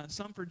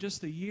 some for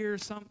just a year,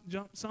 some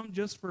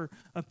just for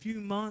a few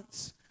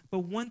months. But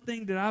one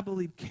thing that I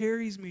believe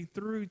carries me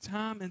through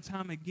time and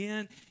time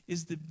again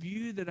is the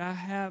view that I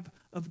have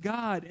of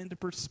God and the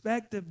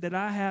perspective that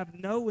I have,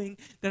 knowing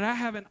that I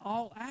have an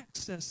all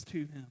access to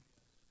Him,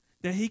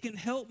 that He can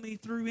help me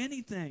through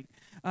anything,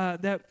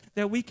 that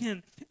we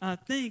can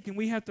think and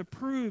we have to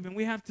prove and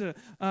we have to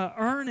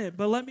earn it.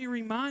 But let me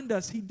remind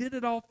us, He did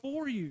it all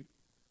for you.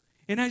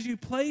 And as you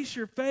place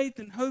your faith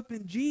and hope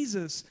in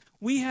Jesus,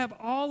 we have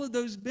all of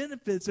those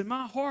benefits. And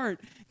my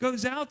heart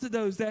goes out to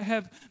those that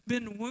have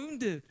been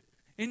wounded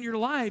in your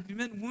life. You've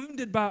been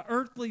wounded by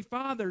earthly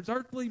fathers,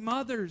 earthly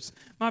mothers.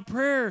 My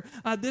prayer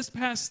this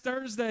past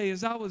Thursday,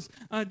 as I was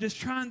just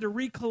trying to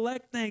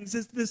recollect things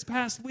this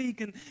past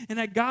week, and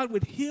that God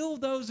would heal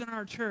those in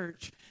our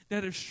church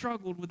that have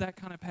struggled with that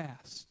kind of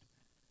past.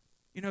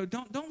 You know,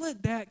 don't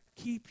let that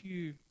keep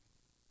you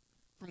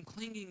from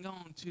clinging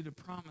on to the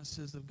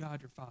promises of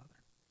God your Father.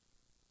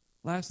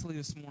 Lastly,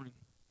 this morning,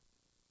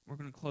 we're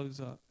going to close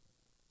up.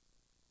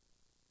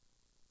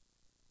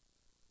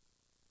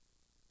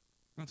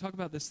 We're going to talk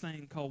about this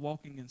thing called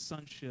walking in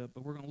sonship,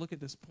 but we're going to look at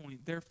this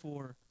point.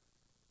 Therefore,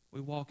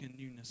 we walk in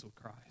newness with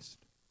Christ.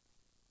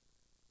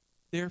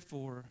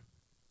 Therefore,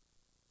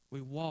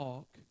 we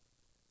walk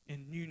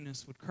in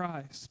newness with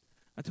Christ.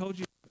 I told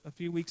you a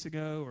few weeks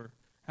ago, or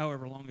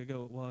however long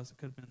ago it was, it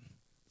could have been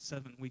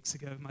 7 weeks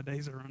ago. My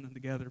days are running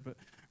together. But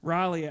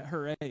Riley, at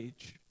her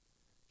age,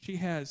 she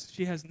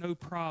has no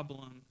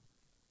problem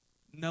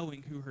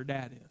knowing who her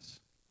dad is.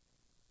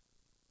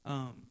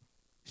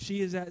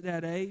 She is at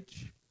that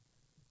age,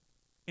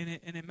 and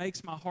it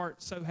makes my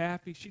heart so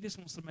happy. She just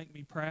wants to make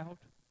me proud.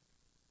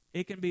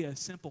 It can be a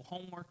simple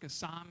homework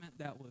assignment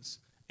that was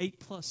 8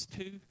 plus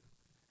 2,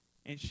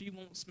 and she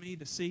wants me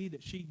to see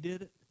that she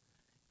did it,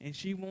 and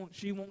she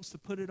wants to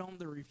put it on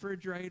the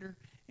refrigerator,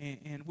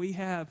 and we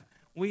have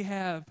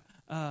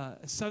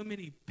so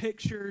many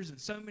pictures and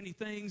so many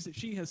things that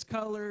she has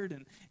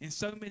colored and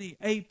so many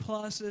A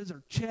pluses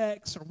or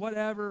checks or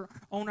whatever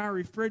on our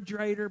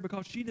refrigerator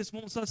because she just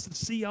wants us to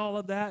see all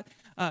of that.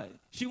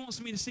 She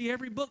wants me to see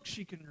every book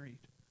she can read.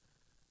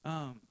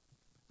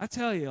 I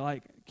tell you,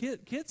 like,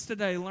 kids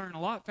today learn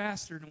a lot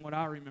faster than what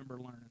I remember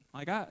learning.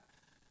 Like, I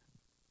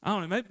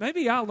don't know,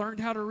 maybe I learned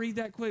how to read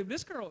that quick.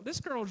 This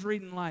girl's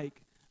reading,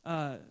 like,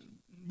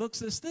 books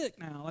this thick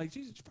now. Like,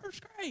 she's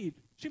first grade.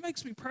 She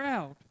makes me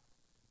proud.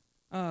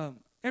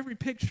 Every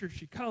picture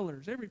she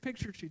colors, every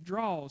picture she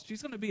draws,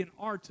 she's going to be an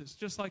artist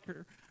just like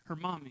her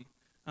mommy.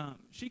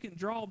 She can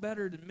draw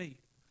better than me.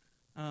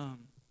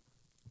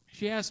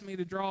 She asked me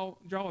to draw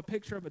a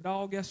picture of a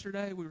dog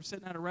yesterday. We were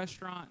sitting at a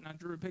restaurant, and I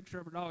drew a picture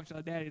of a dog. She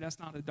said, "Daddy, that's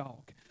not a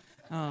dog."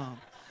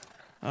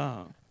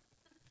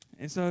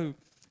 And so,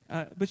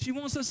 but she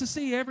wants us to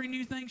see every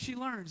new thing she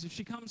learns. If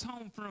she comes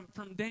home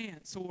from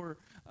dance or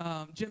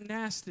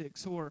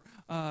gymnastics or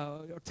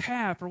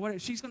tap or whatever,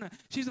 she's gonna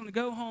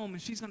go home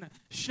and she's gonna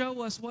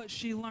show us what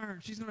she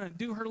learned. She's gonna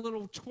do her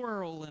little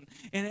twirl, and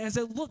as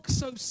it looks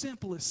so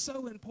simple, it's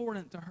so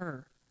important to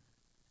her.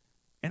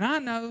 And I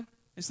know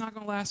it's not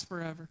gonna last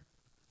forever.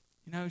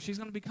 You know, she's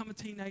gonna become a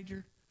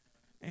teenager.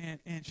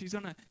 And she's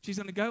gonna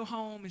go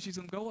home and she's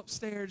gonna go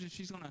upstairs and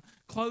she's gonna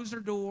close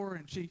her door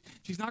and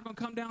she's not gonna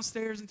come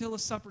downstairs until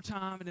it's supper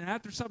time, and then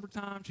after supper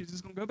time she's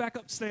just gonna go back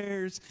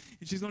upstairs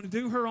and she's gonna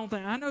do her own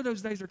thing. I know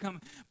those days are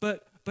coming,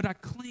 but I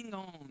cling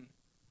on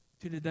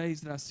to the days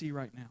that I see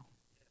right now.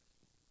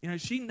 You know,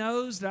 she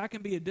knows that I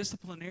can be a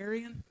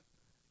disciplinarian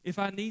if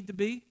I need to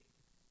be,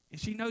 and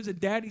she knows that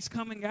daddy's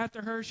coming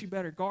after her, she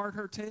better guard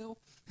her tail.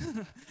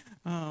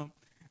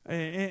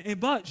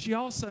 But she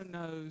also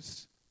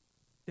knows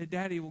that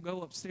daddy will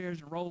go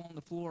upstairs and roll on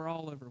the floor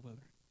all over with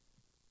her.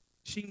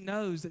 She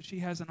knows that she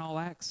has an all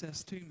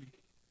access to me.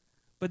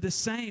 But the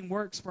same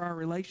works for our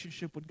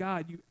relationship with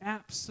God. You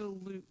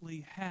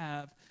absolutely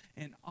have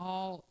an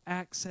all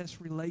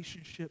access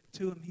relationship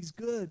to him. He's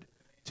good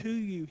to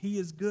you. He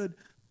is good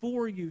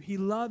for you. He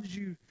loves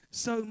you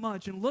so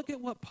much. And look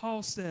at what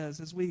Paul says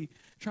as we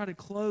try to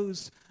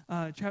close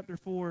chapter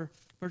 4,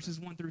 verses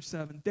 1 through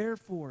 7.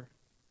 Therefore,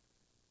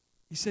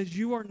 he says,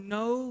 you are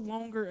no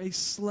longer a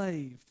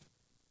slave,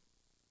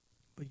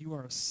 but you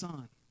are a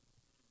son.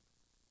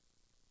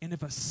 And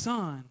if a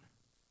son,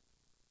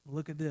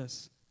 look at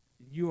this,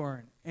 you are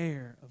an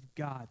heir of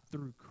God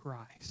through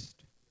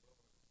Christ.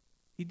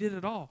 He did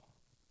it all.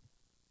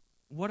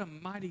 What a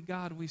mighty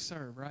God we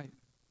serve, right?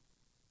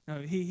 No,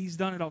 he's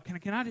done it all.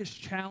 Can I just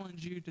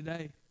challenge you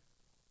today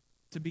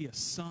to be a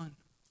son,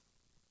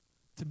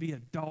 to be a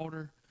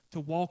daughter, to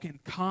walk in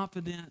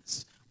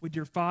confidence with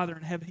your Father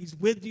in heaven? He's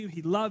with you.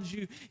 He loves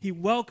you. He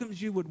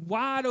welcomes you with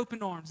wide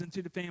open arms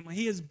into the family.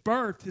 He has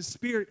birthed His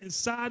Spirit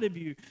inside of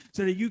you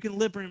so that you can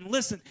live for Him.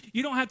 Listen,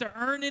 you don't have to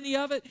earn any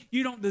of it.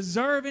 You don't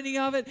deserve any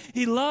of it.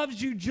 He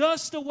loves you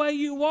just the way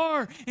you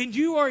are, and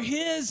you are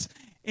His,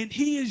 and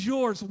He is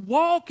yours.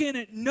 Walk in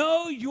it.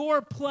 Know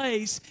your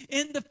place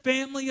in the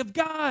family of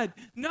God.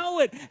 Know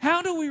it.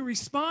 How do we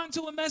respond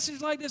to a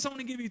message like this? I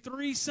want to give you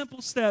 3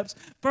 simple steps.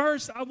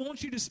 First, I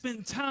want you to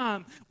spend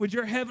time with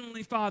your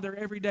Heavenly Father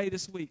every day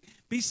this week.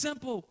 Be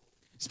simple.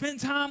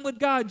 Spend time with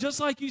God just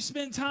like you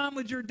spend time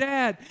with your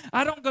dad.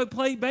 I don't go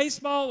play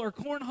baseball or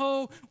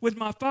cornhole with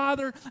my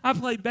father. I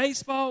play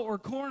baseball or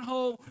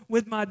cornhole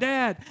with my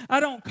dad. I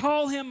don't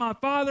call him my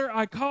father.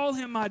 I call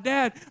him my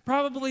dad.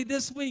 Probably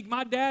this week,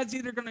 my dad's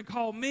either going to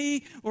call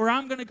me or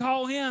I'm going to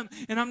call him.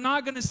 And I'm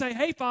not going to say,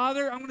 hey,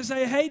 Father. I'm going to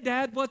say, hey,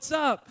 Dad, what's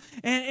up?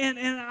 And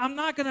I'm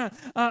not going to,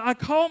 I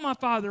call my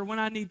father when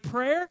I need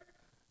prayer.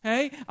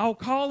 Hey, I'll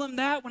call him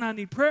that when I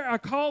need prayer. I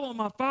call on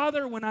my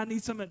father when I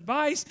need some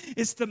advice.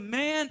 It's the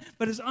man,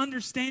 but it's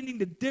understanding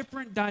the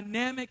different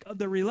dynamic of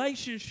the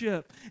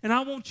relationship. And I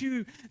want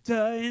you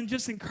to, and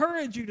just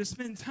encourage you to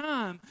spend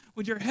time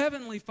with your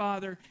Heavenly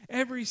Father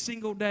every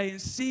single day and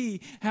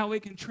see how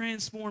it can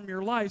transform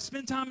your life.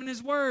 Spend time in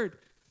His Word.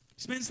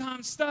 Spend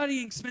time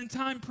studying. Spend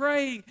time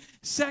praying.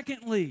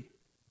 Secondly,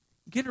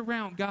 get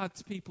around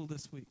God's people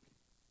this week.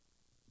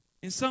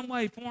 In some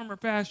way, form, or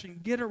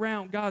fashion, get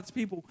around God's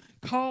people.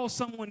 Call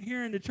someone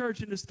here in the church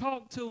and just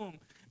talk to them.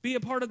 Be a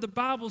part of the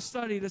Bible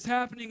study that's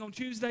happening on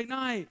Tuesday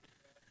night.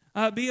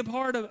 Be a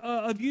part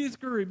of youth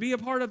group. Be a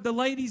part of the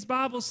ladies'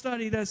 Bible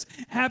study that's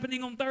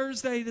happening on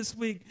Thursday this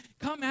week.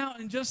 Come out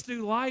and just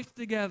do life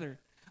together.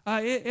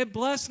 It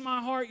blessed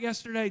my heart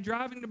yesterday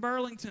riding to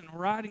Burlington.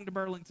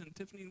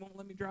 Tiffany won't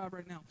let me drive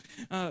right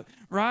now.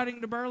 Riding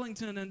to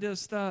Burlington and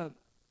just...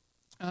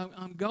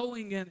 I'm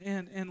going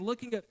and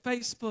looking at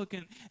Facebook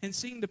and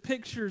seeing the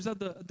pictures of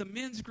the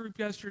men's group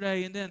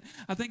yesterday. And then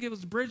I think it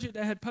was Bridget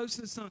that had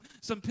posted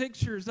some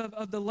pictures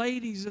of the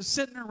ladies just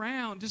sitting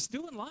around, just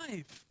doing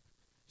life,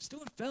 just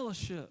doing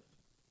fellowship.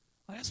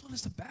 Like, that's what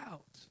it's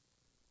about.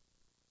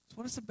 That's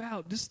what it's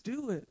about. Just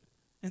do it.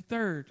 And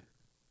third,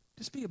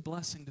 just be a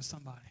blessing to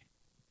somebody.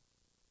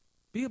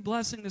 Be a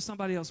blessing to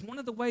somebody else. One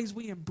of the ways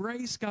we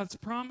embrace God's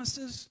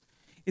promises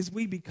is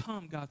we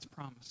become God's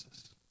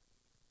promises.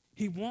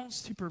 He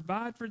wants to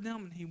provide for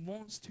them, and He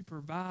wants to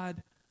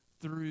provide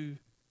through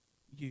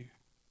you.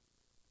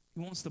 He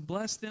wants to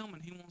bless them,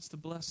 and He wants to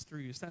bless through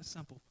you. It's that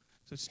simple.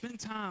 So spend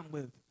time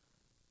with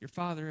your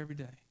Father every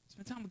day.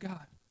 Spend time with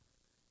God.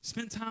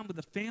 Spend time with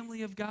the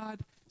family of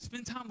God.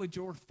 Spend time with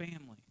your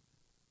family.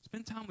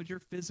 Spend time with your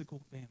physical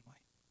family.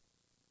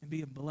 And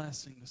be a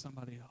blessing to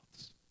somebody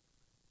else.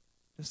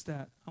 Just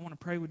that. I want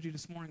to pray with you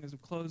this morning as we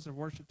close. Our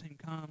worship team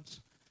comes.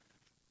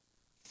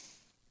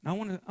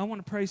 And I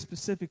want to pray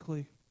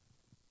specifically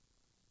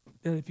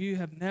that if you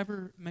have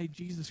never made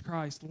Jesus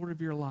Christ Lord of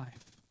your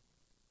life,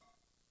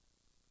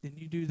 then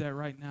you do that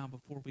right now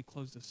before we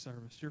close this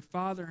service. Your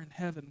Father in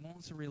heaven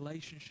wants a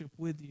relationship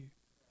with you.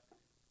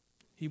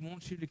 He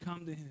wants you to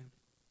come to Him.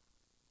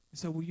 And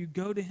so will you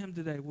go to Him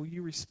today? Will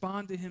you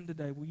respond to Him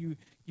today? Will you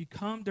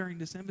come during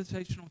this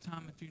invitational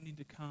time if you need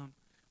to come?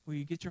 Will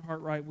you get your heart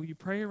right? Will you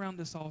pray around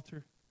this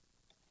altar?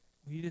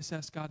 Will you just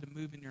ask God to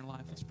move in your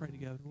life? Let's pray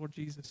together. Lord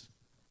Jesus,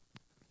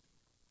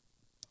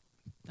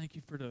 thank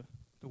you for the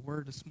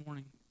word this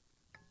morning.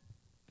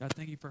 God,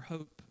 thank you for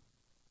hope.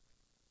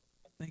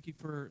 Thank you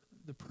for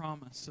the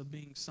promise of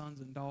being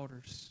sons and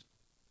daughters.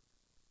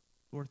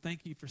 Lord,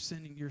 thank you for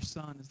sending your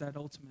Son as that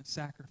ultimate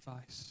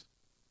sacrifice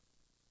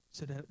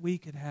so that we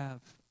could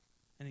have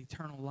an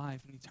eternal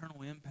life, an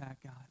eternal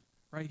impact, God,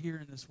 right here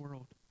in this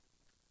world.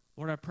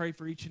 Lord, I pray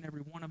for each and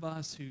every one of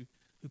us who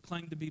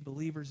claim to be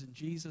believers in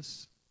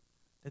Jesus,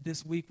 that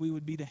this week we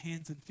would be the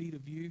hands and feet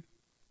of you.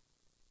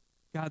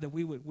 God, that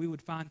we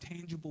would find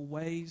tangible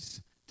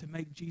ways to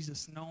make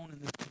Jesus known in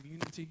this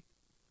community.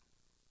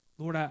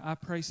 Lord, I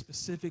pray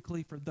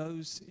specifically for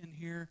those in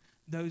here,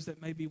 those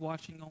that may be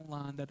watching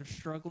online that are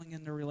struggling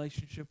in their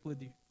relationship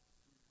with you.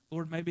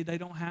 Lord, maybe they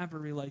don't have a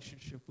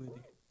relationship with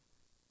you.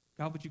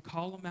 God, would you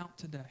call them out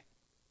today?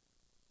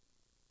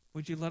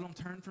 Would you let them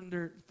turn from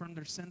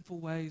their sinful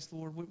ways,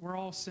 Lord? We're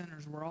all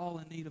sinners. We're all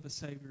in need of a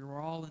Savior.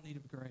 We're all in need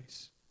of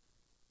grace.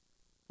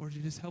 Lord,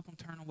 you just help them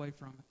turn away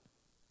from it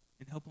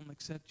and help them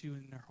accept you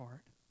in their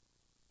heart.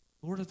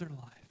 Lord of their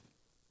life.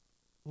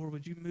 Lord,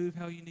 would you move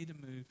how you need to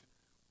move?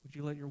 Would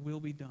you let your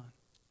will be done?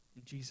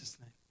 In Jesus'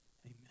 name,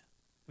 amen.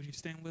 Would you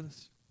stand with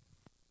us?